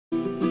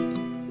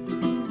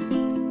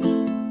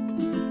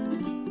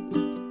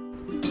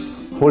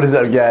What is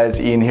up,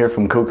 guys? Ian here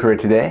from Co-Career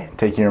Today,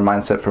 taking your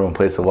mindset from a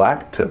place of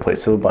lack to a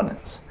place of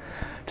abundance.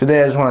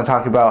 Today I just want to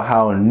talk about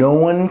how no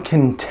one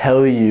can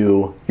tell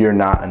you you're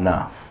not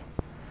enough.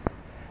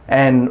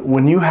 And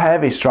when you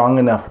have a strong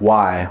enough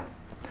why,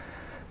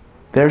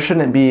 there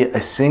shouldn't be a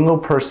single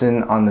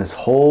person on this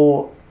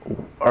whole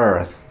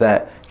earth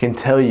that can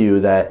tell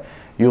you that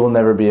you will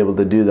never be able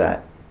to do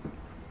that.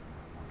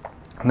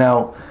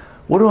 Now,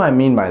 what do I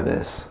mean by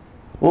this?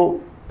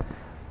 Well,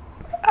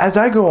 as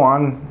I go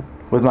on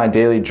with my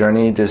daily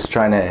journey, just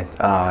trying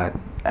to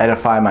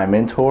edify my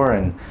mentor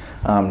and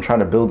trying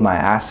to build my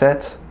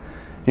assets,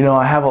 you know,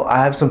 I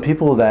have some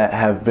people that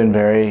have been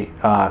very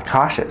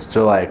cautious.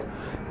 They're like,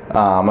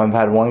 I've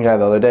had one guy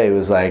the other day who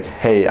was like,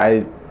 hey,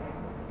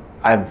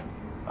 I've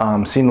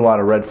seen a lot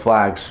of red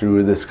flags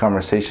through this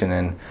conversation,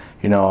 and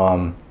you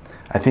know,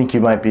 I think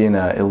you might be in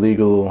an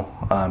illegal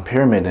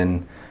pyramid,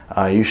 and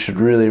you should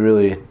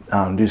really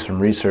do some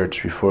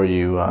research before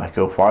you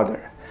go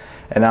farther.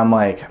 And I'm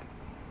like,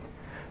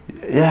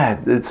 yeah,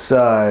 it's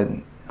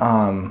a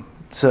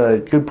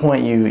good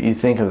point you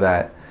think of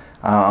that.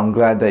 I'm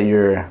glad that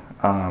you're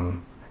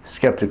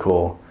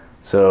skeptical,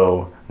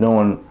 so no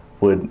one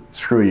would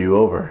screw you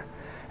over.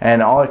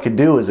 And all I could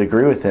do was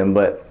agree with him,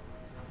 but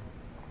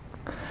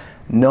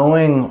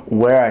knowing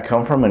where I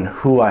come from and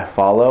who I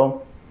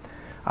follow,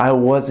 I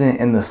wasn't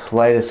in the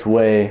slightest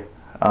way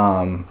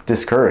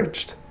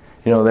discouraged.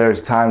 You know,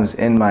 there's times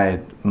in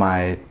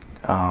my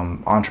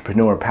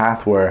entrepreneur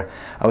path where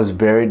I was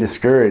very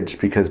discouraged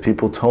because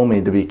people told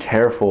me to be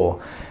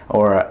careful,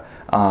 or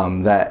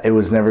that it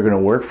was never going to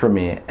work for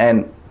me.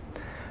 And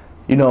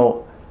you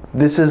know,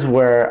 this is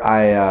where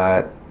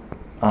I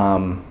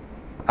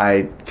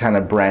kind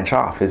of branch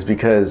off, is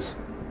because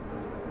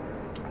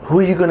who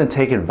are you going to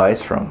take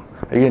advice from?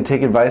 Are you going to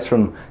take advice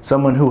from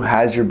someone who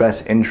has your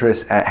best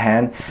interests at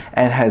hand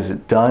and has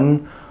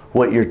done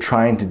what you're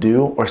trying to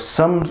do, or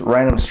some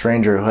random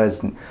stranger who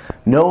has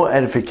no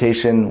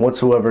edification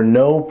whatsoever,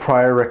 no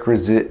prior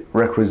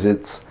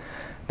requisites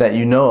that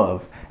you know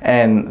of,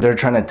 and they're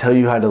trying to tell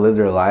you how to live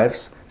their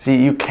lives?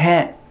 See, you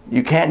can't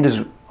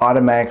just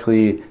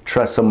automatically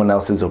trust someone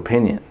else's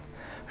opinion,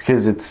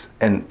 because it's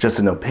just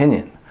an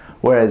opinion.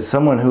 Whereas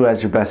someone who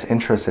has your best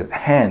interests at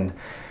hand,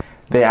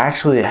 they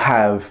actually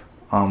have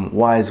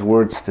wise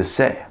words to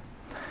say.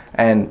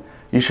 And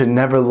you should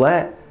never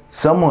let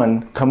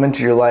someone come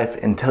into your life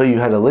and tell you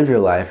how to live your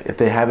life if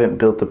they haven't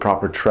built the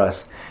proper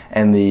trust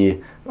and the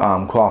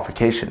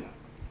qualification.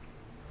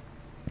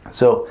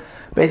 So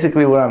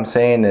basically what I'm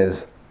saying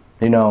is,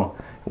 you know,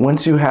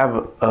 once you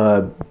have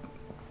a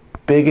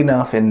big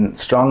enough and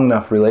strong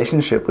enough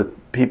relationship with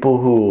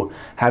people who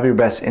have your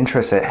best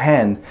interests at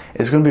hand,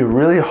 it's going to be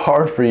really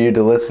hard for you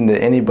to listen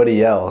to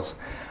anybody else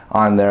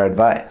on their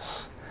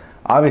advice.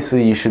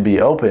 Obviously you should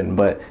be open,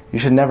 but you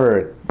should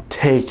never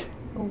take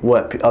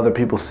what other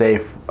people say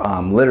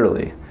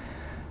literally,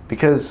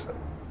 because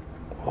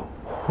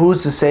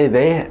who's to say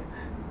they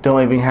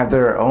don't even have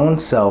their own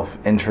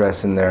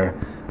self-interest in their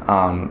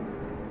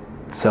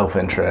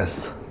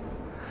self-interest.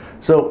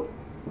 So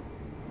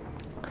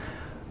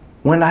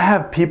when I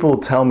have people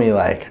tell me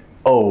like,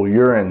 oh,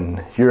 you're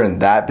in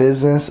that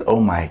business, oh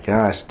my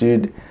gosh,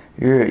 dude,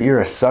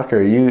 you're a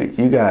sucker,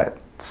 you got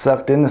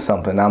sucked into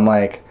something, I'm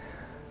like,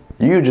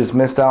 you just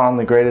missed out on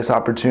the greatest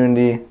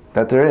opportunity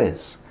that there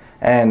is.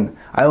 And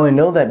I only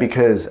know that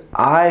because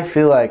I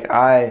feel like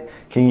I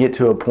can get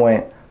to a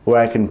point where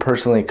I can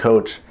personally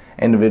coach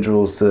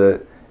individuals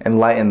to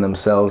enlighten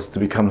themselves, to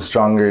become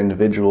stronger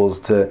individuals,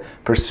 to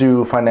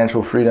pursue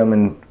financial freedom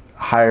and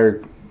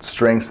higher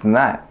strengths than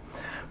that.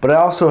 But I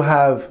also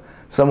have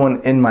someone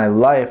in my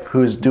life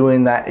who's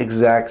doing that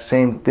exact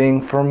same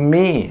thing for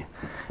me.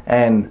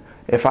 And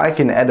if I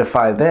can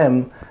edify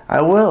them,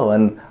 I will.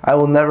 And I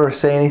will never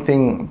say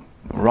anything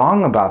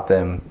wrong about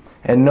them.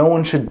 And no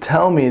one should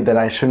tell me that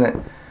I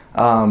shouldn't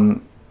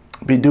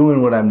be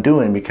doing what I'm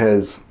doing,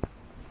 because,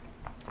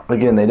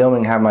 again, they don't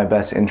even have my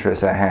best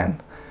interests at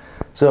hand.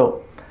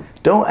 So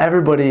don't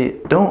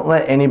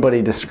let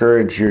anybody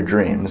discourage your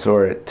dreams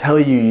or tell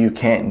you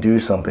can't do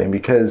something,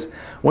 because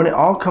when it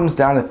all comes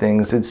down to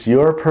things, it's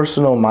your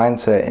personal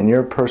mindset and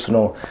your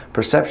personal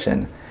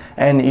perception.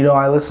 And you know,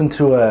 I listened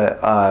to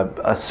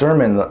a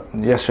sermon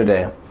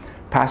yesterday,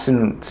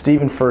 Pastor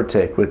Stephen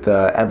Furtick with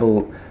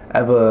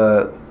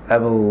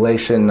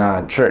Evolution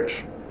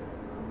Church.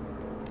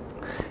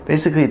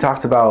 Basically, he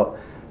talks about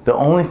the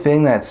only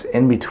thing that's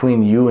in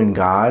between you and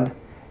God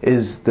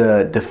is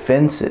the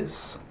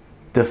defenses,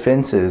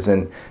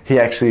 and he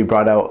actually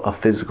brought out a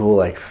physical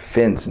like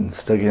fence and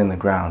stuck it in the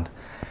ground.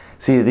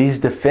 See, these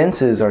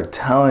defenses are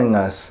telling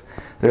us,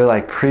 they're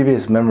like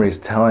previous memories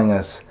telling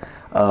us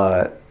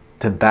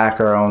to back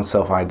our own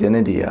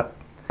self-identity up.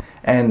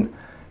 And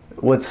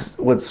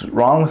what's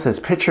wrong with this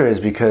picture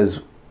is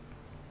because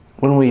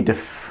when we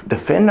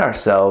defend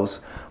ourselves,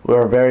 we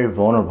are very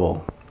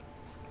vulnerable.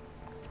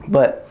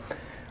 But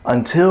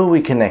until we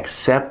can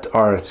accept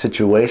our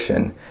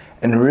situation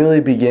and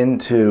really begin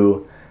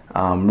to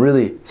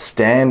really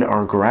stand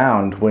our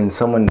ground when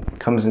someone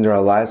comes into our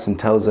lives and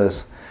tells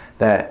us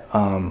that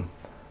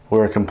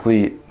we're a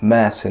complete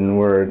mess and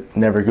we're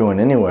never going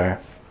anywhere.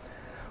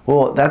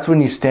 Well, that's when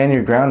you stand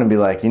your ground and be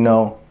like, you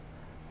know,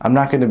 I'm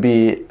not going to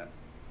be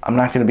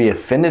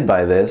offended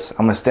by this. I'm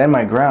going to stand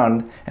my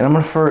ground, and I'm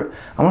going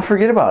to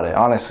forget about it.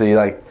 Honestly,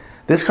 like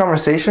this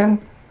conversation,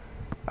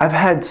 I've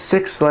had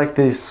 6 like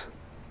this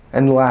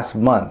in the last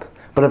month,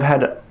 but I've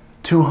had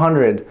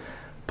 200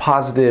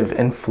 positive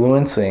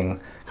influencing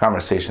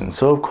conversations.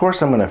 So of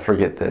course I'm going to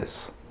forget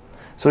this.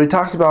 So he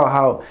talks about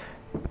how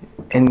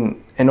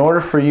in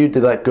order for you to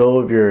let go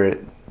of your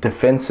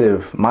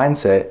defensive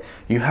mindset,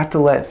 you have to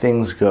let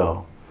things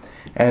go.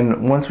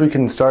 And once we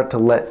can start to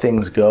let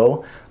things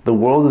go, the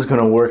world is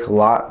going to work a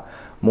lot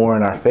more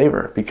in our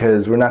favor,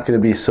 because we're not going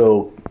to be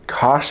so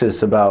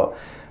cautious about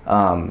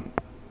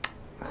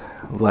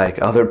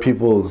like other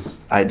people's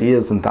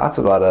ideas and thoughts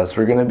about us.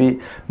 We're going to be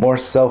more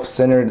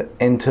self-centered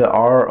into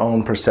our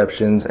own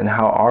perceptions and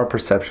how our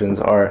perceptions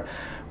are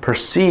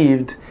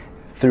perceived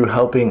through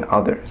helping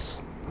others.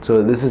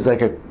 So this is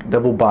like a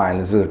double bind.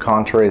 This is a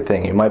contrary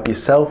thing. You might be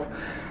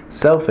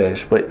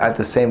selfish, but at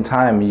the same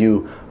time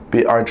you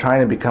are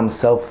trying to become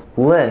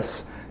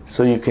selfless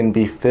so you can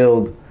be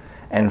filled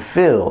and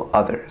fill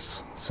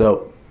others.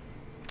 So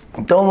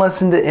don't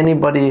listen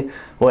to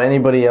what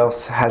anybody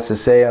else has to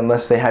say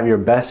unless they have your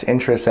best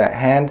interests at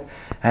hand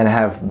and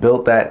have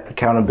built that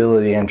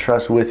accountability and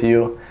trust with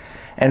you,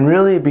 and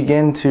really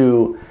begin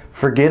to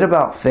forget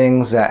about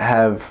things that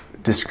have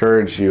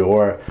discouraged you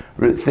or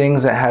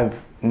things that have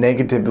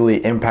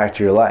negatively impacted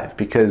your life,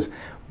 because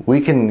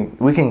we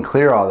can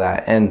clear all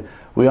that, and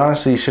we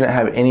honestly shouldn't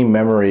have any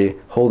memory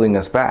holding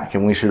us back,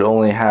 and we should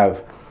only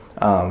have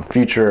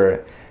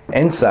future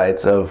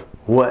insights of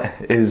what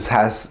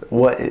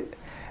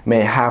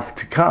may have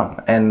to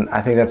come. And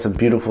I think that's a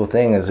beautiful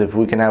thing, is if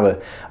we can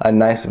have a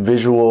nice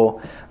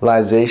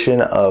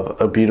visualization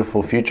of a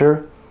beautiful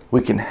future,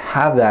 we can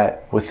have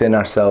that within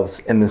ourselves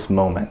in this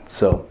moment.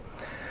 So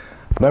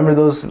remember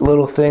those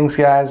little things,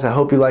 guys. I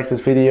hope you liked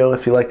this video.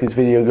 If you like this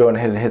video, go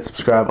ahead and hit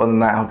subscribe. Other than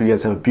that, I hope you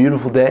guys have a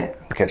beautiful day.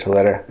 Catch you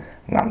later.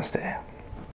 Namaste.